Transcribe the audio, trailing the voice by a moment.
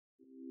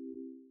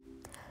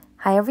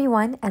Hi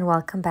everyone and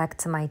welcome back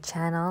to my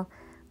channel.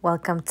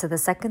 Welcome to the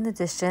second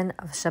edition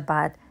of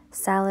Shabbat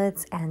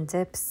Salads and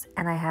Dips,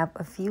 and I have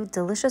a few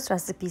delicious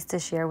recipes to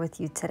share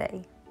with you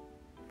today.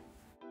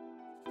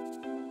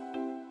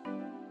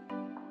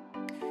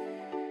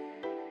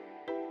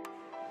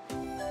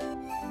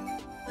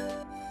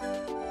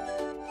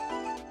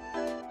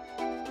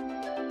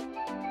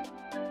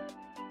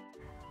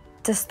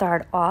 To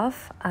start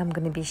off, I'm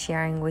going to be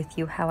sharing with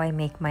you how I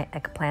make my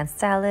eggplant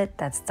salad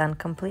that's done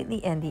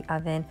completely in the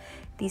oven.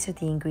 These are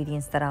the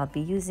ingredients that I'll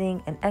be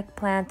using: an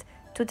eggplant,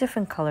 2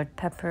 different colored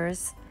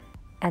peppers,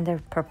 and a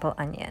purple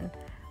onion.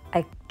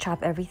 I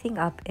chop everything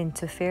up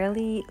into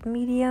fairly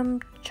medium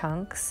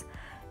chunks,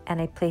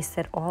 and I place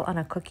it all on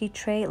a cookie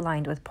tray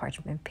lined with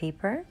parchment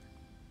paper.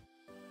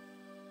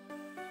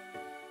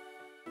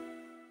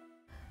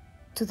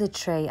 To the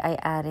tray, I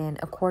add in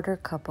a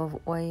 1/4 cup of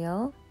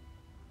oil,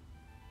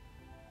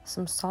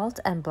 some salt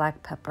and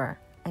black pepper.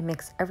 I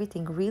mix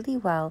everything really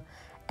well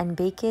and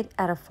bake it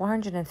at a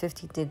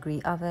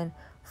 450-degree oven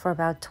for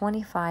about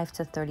 25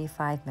 to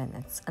 35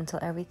 minutes until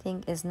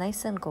everything is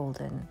nice and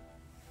golden.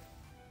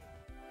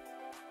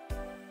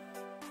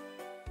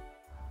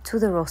 To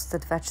the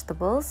roasted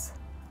vegetables,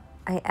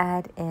 I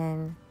add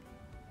in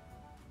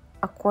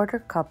a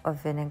 1/4 cup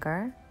of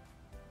vinegar.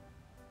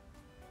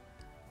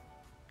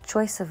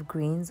 Choice of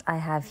greens, I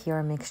have here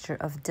a mixture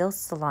of dill,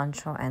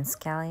 cilantro, and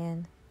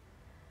scallion.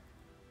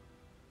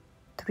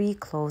 3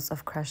 cloves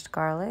of crushed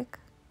garlic,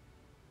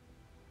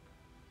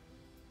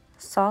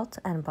 salt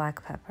and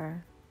black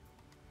pepper.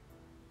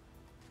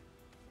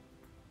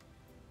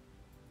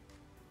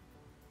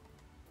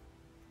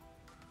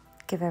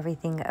 Give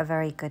everything a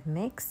very good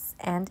mix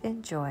and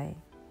enjoy.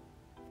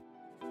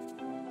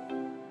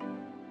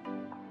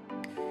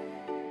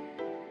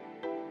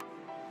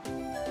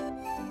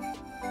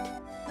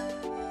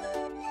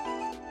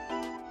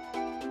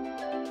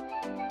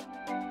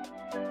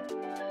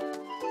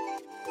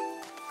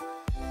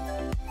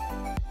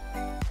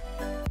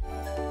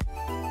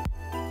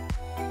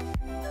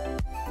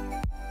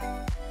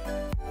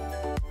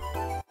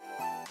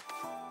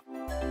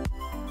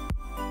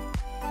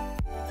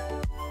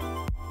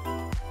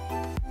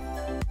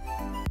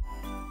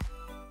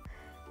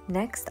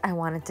 Next, I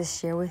wanted to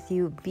share with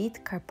you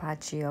Beet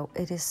Carpaccio.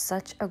 It is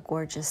such a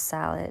gorgeous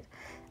salad.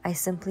 I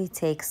simply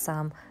take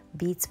some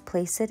beets,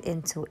 place it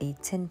into a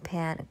tin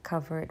pan,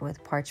 cover it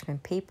with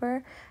parchment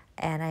paper,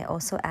 and I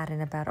also add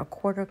in about a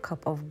 1/4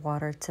 cup of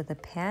water to the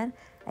pan.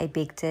 I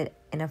baked it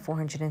in a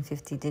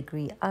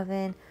 450-degree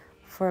oven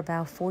for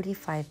about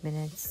 45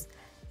 minutes.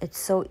 It's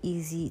so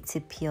easy to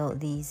peel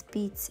these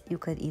beets. You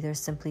could either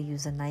simply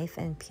use a knife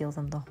and peel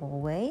them the whole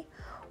way,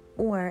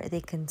 or they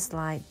can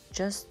slide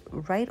just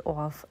right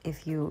off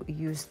if you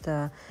use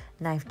the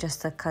knife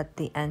just to cut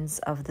the ends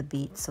of the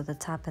beet, so the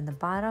top and the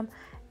bottom,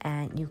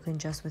 and you can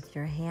just with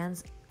your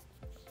hands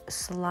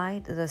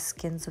slide the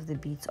skins of the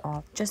beets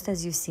off, just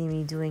as you see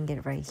me doing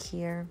it right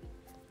here.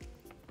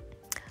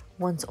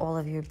 Once all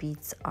of your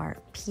beets are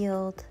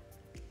peeled,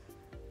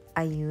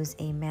 I use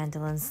a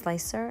mandolin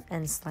slicer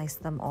and slice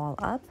them all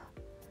up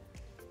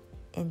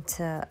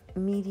into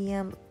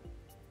medium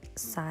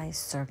size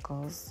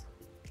circles.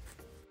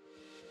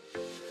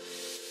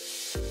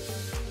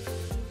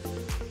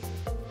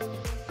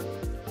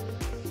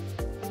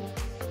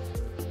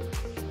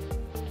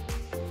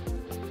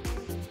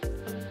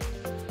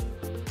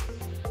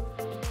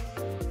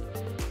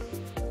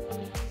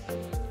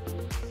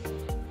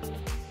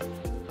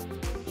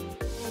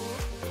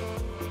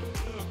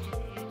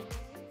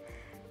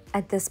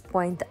 At this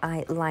point,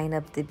 I line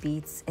up the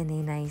beets in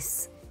a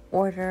nice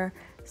order.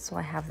 So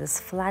I have this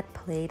flat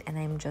plate and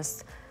I'm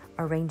just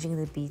arranging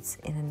the beets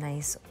in a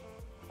nice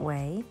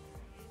way.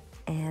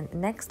 And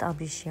next I'll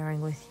be sharing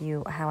with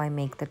you how I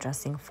make the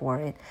dressing for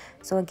it.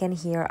 So again,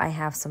 here I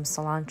have some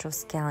cilantro,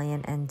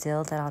 scallion, and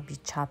dill that I'll be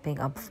chopping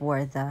up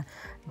for the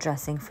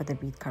dressing for the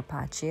Beet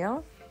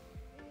Carpaccio.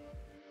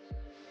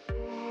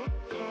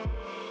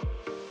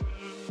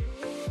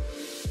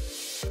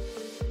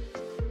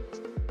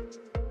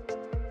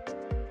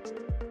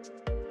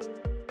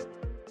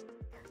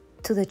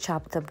 To the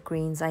chopped up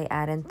greens, I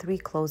add in 3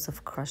 cloves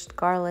of crushed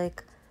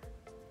garlic,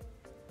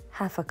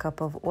 1/2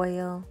 cup of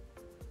oil,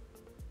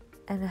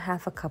 and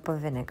 1/2 cup of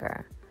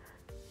vinegar,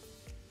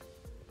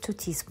 2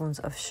 teaspoons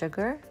of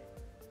sugar,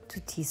 2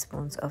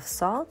 teaspoons of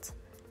salt,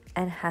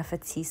 and 1/2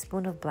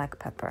 teaspoon of black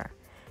pepper.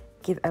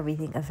 Give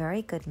everything a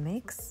very good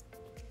mix.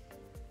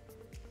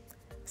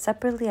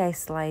 Separately, I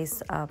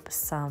slice up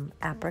some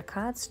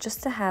apricots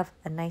just to have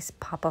a nice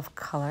pop of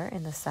color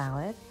in the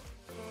salad.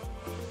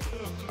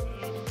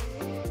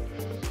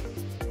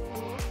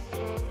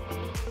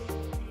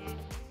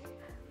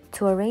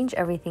 To arrange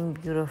everything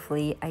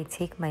beautifully, I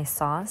take my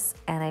sauce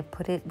and I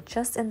put it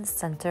just in the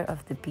center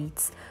of the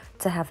beets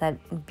to have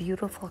that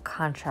beautiful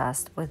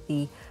contrast with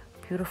the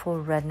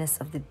beautiful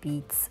redness of the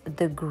beets,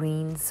 the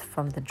greens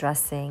from the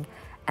dressing,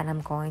 and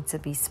I'm going to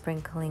be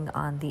sprinkling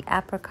on the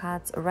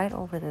apricots right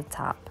over the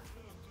top.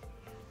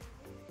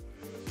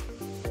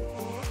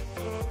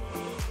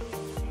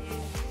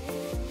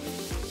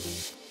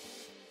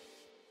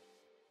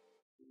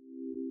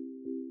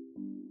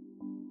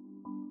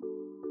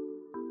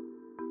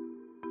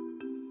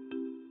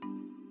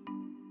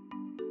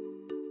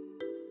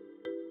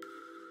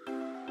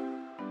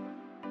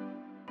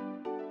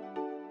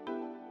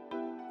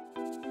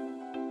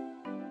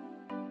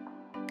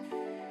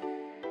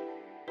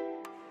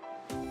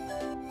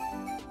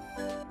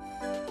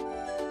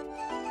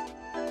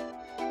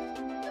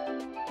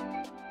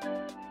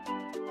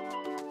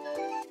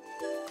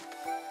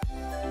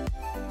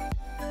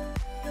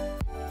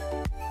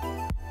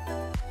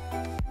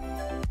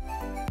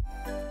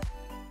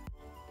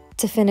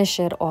 To finish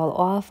it all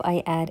off,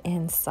 I add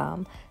in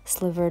some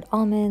slivered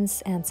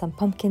almonds and some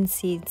pumpkin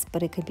seeds,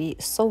 but it could be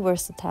so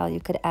versatile. You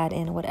could add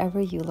in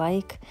whatever you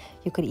like.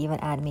 You could even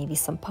add maybe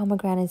some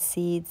pomegranate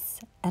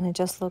seeds, and it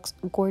just looks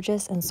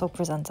gorgeous and so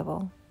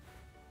presentable.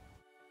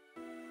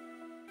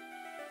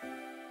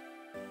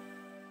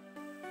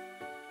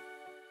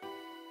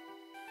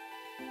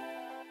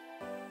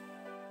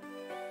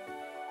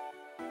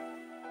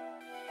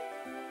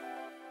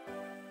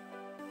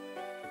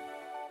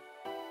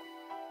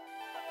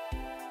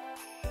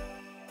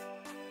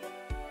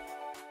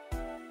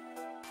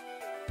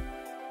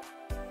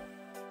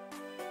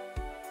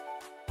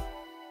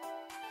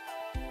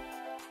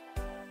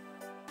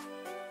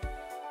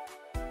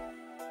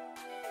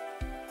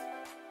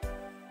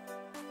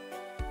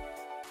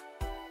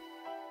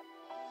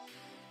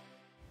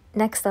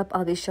 Next up,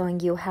 I'll be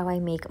showing you how I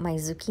make my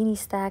zucchini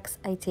stacks.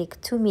 I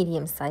take 2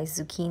 medium-sized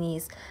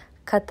zucchinis,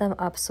 cut them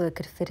up so it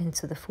could fit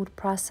into the food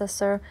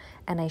processor,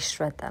 and I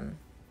shred them.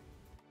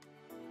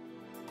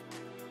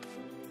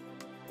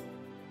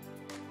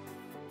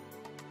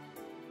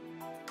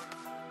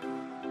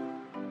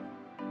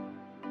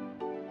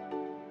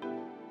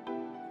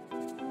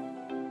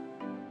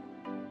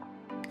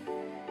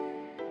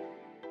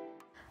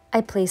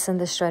 I place in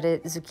the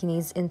shredded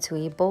zucchinis into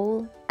a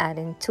bowl, add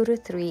in 2 to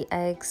 3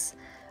 eggs,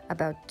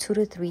 about 2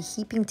 to 3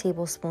 heaping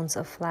tablespoons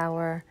of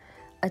flour,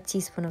 a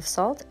teaspoon of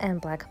salt and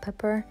black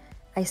pepper.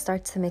 I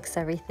start to mix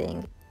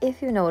everything.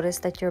 If you notice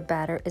that your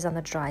batter is on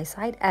the dry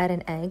side, add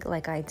an egg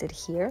like I did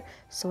here.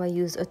 So I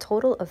use a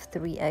total of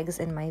 3 eggs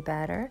in my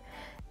batter.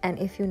 And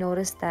if you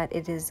notice that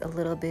it is a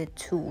little bit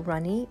too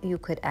runny, you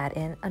could add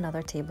in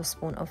another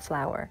tablespoon of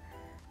flour.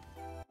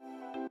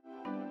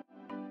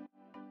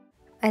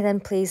 I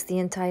then place the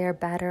entire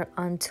batter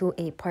onto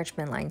a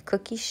parchment lined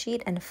cookie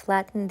sheet and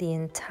flatten the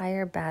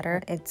entire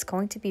batter. It's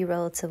going to be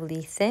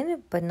relatively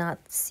thin but not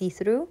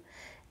see-through,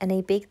 and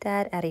I bake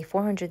that at a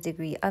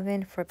 400-degree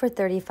oven for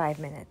 35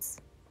 minutes.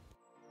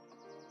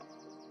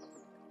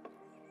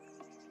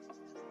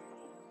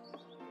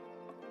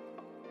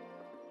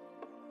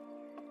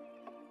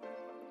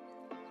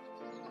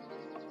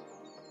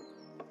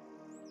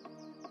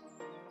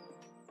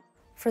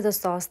 For the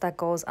sauce that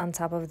goes on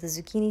top of the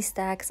zucchini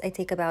stacks, I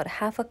take about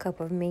half a cup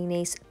of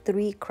mayonnaise,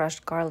 3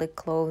 crushed garlic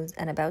cloves,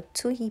 and about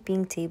 2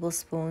 heaping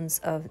tablespoons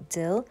of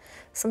dill,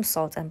 some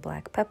salt and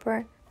black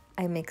pepper.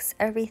 I mix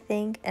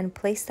everything and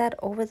place that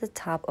over the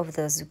top of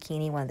the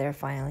zucchini when they're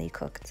finally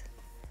cooked.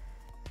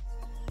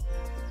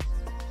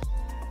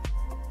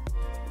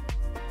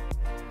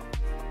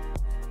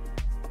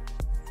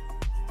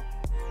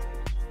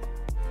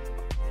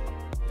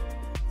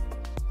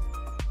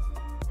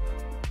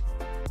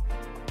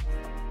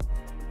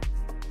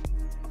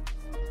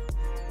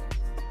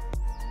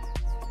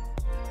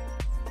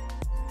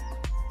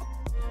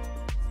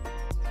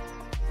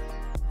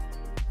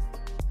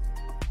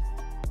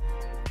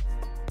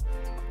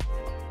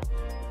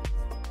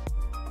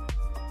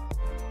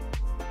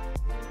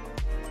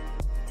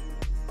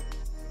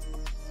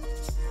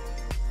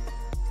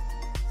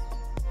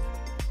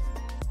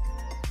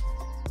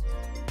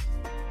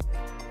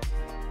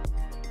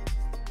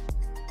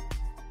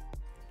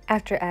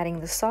 After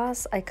adding the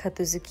sauce, I cut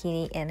the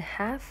zucchini in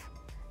half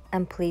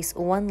and place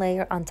one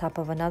layer on top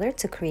of another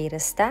to create a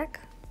stack.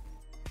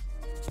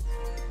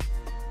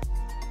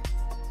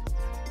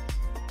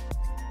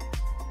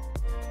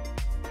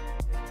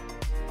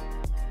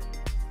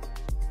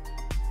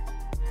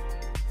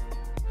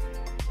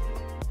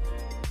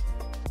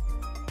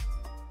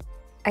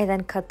 I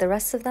then cut the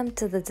rest of them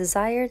to the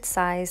desired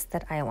size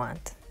that I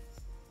want.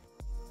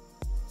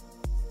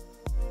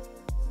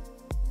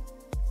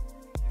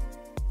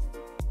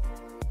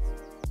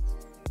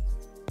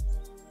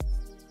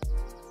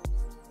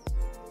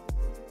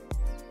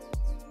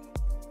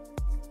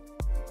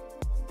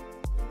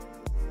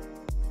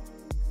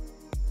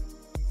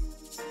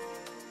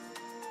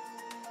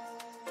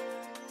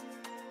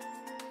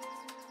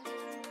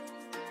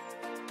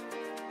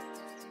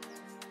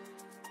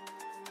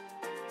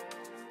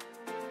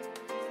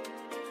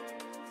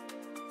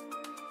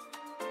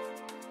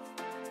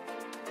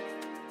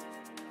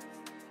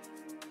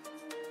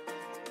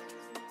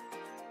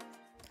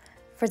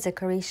 For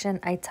decoration,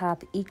 I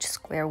top each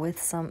square with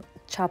some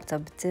chopped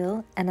up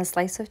dill and a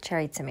slice of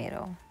cherry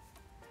tomato.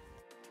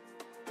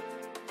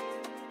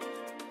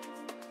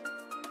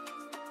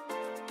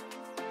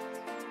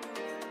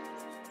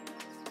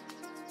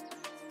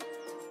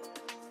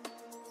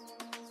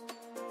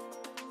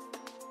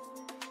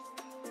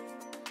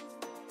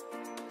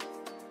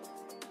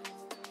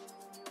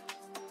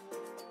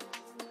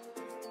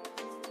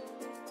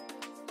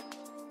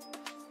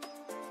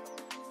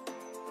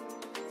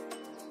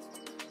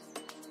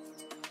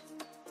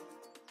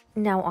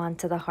 Now on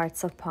to the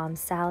hearts of palm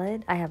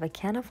salad. I have a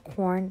can of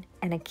corn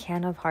and a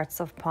can of hearts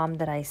of palm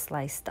that I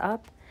sliced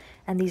up.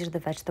 And these are the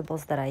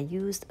vegetables that I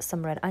used: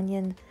 some red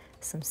onion,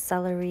 some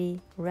celery,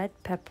 red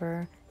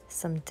pepper,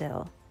 some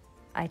dill.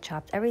 I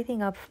chopped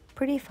everything up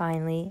pretty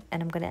finely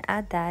and I'm going to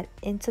add that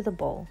into the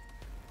bowl.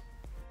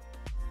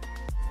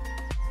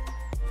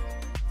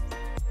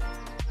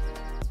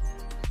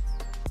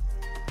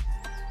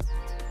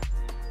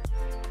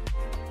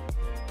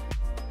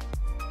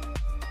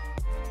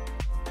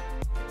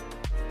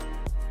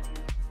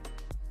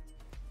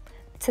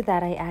 To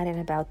that, I add in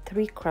about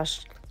 3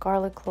 crushed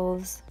garlic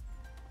cloves,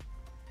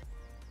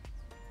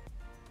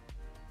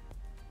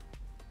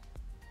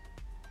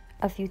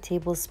 a few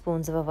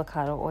tablespoons of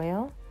avocado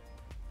oil,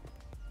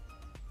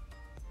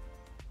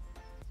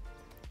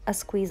 a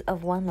squeeze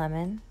of 1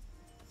 lemon,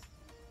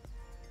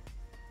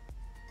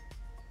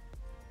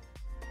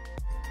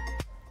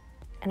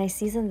 and I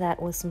season that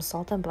with some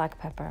salt and black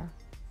pepper.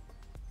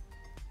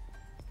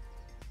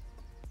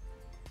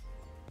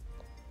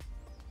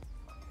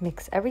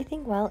 Mix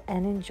everything well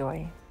and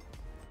enjoy.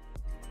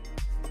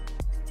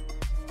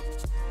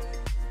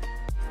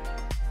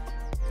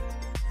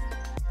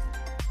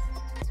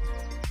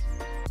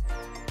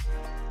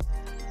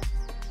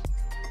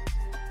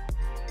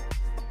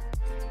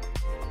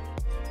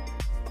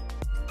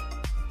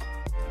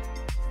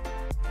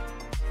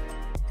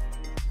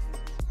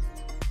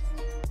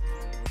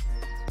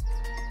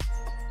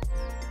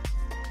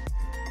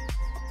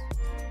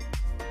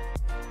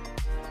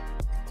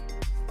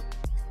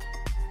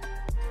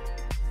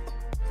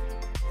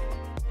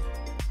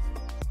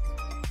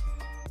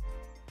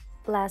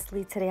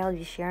 Lastly, today I'll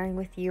be sharing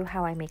with you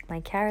how I make my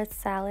carrot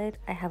salad.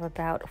 I have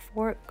about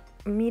 4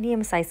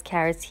 medium-sized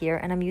carrots here,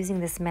 and I'm using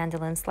this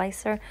mandolin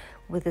slicer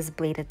with this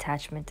blade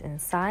attachment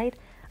inside.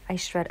 I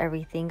shred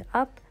everything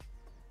up,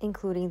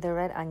 including the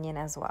red onion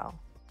as well.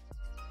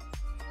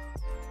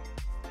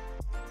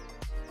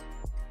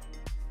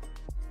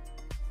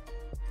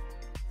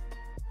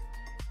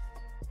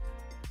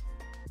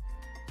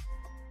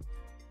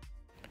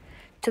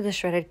 To the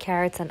shredded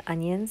carrots and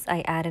onions,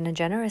 I add in a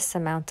generous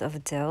amount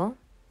of dill,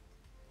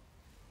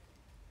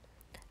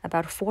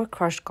 about 4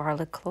 crushed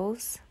garlic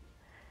cloves,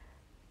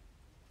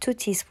 2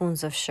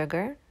 teaspoons of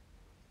sugar,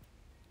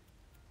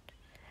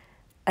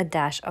 a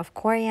dash of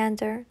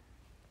coriander,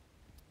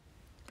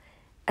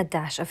 a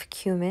dash of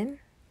cumin,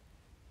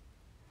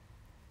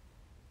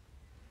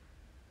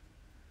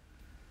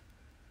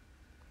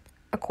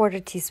 a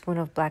 1/4 teaspoon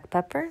of black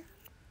pepper,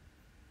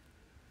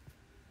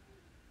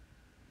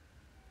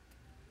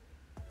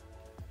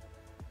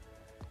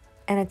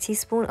 and a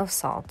teaspoon of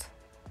salt.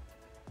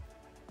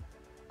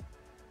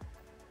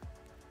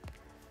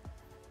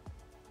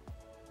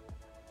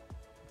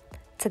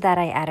 To that,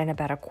 I add in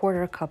about a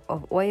 1/4 cup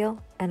of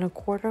oil and a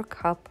 1/4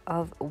 cup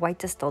of white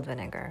distilled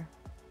vinegar.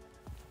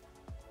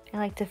 I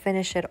like to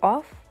finish it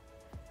off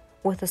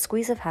with a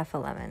squeeze of half a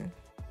lemon.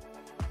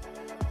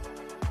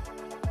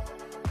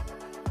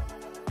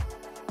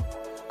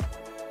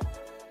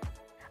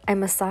 I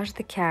massage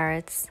the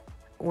carrots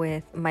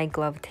with my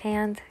gloved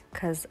hand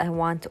because I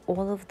want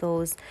all of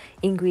those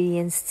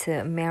ingredients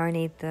to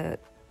marinate the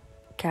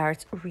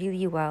carrots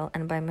really well,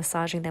 and by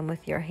massaging them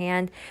with your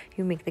hand,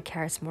 you make the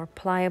carrots more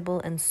pliable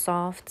and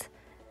soft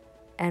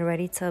and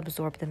ready to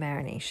absorb the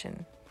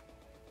marination.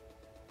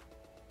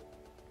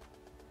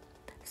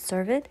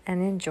 Serve it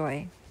and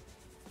enjoy.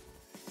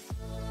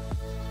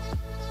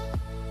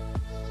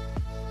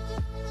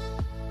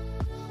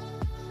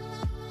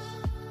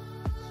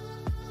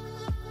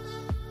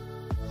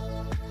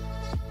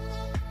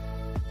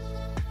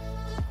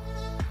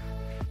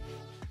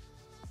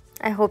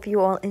 I hope you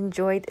all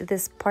enjoyed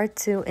this part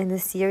 2 in the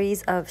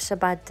series of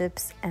Shabbat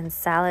Dips and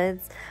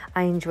Salads.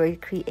 I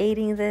enjoyed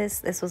creating this.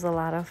 This was a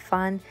lot of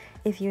fun.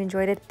 If you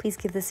enjoyed it, please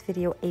give this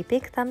video a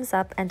big thumbs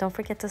up and don't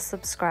forget to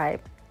subscribe.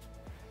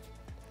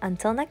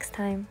 Until next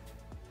time.